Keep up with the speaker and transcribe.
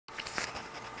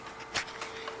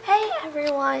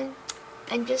everyone,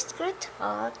 I'm just gonna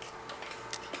talk,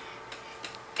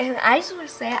 and I just want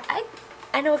to say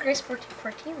I know what Grace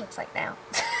 1414 looks like now.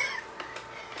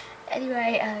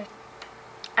 Anyway,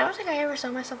 I don't think I ever saw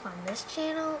myself on this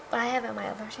channel, but I have on my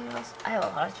other channels. I have a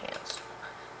lot of channels.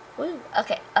 Woo.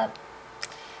 Okay. I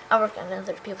work on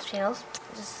other people's channels.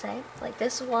 Just to say, like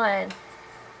this one,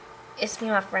 it's me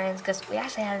and my friends because we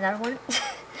actually had another one.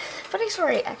 Funny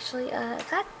story, actually.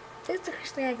 Thanks to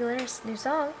Christina Aguilera's new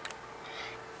song,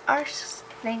 our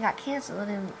thing got canceled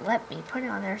and didn't let me put it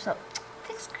on there. So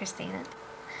thanks, Christina.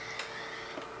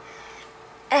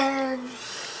 And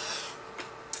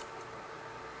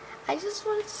I just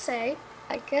wanted to say,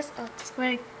 I guess I'll just go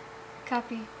ahead and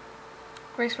copy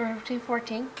Grace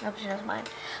 1414. Hope she knows mine.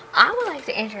 I would like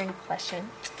to answer any question.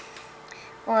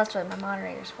 Well, that's what my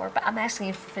moderator's for, but I'm asking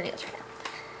you for videos right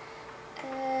now.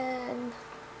 And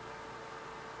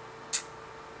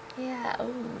yeah,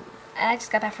 ooh. I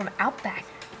just got back from Outback.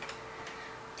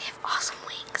 They have awesome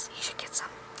wings. You should get some.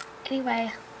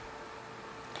 Anyway,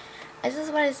 I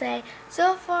just want to say,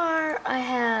 so far I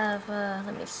have,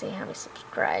 let me see how many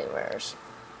subscribers.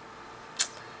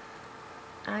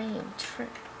 I am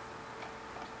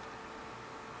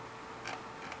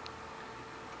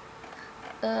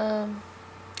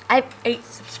I have 8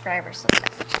 subscribers.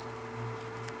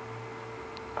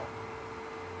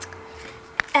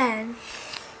 And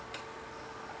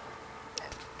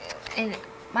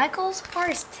my goal so far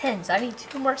is 10, so I need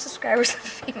 2 more subscribers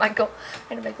to beat my goal.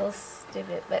 I know my goal is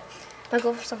stupid, but my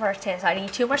goal so far is 10, so I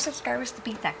need 2 more subscribers to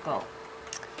beat that goal.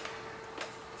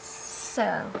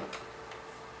 So,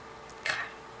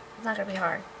 it's not gonna be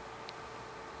hard.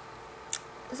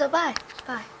 So bye.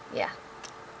 Bye. Yeah.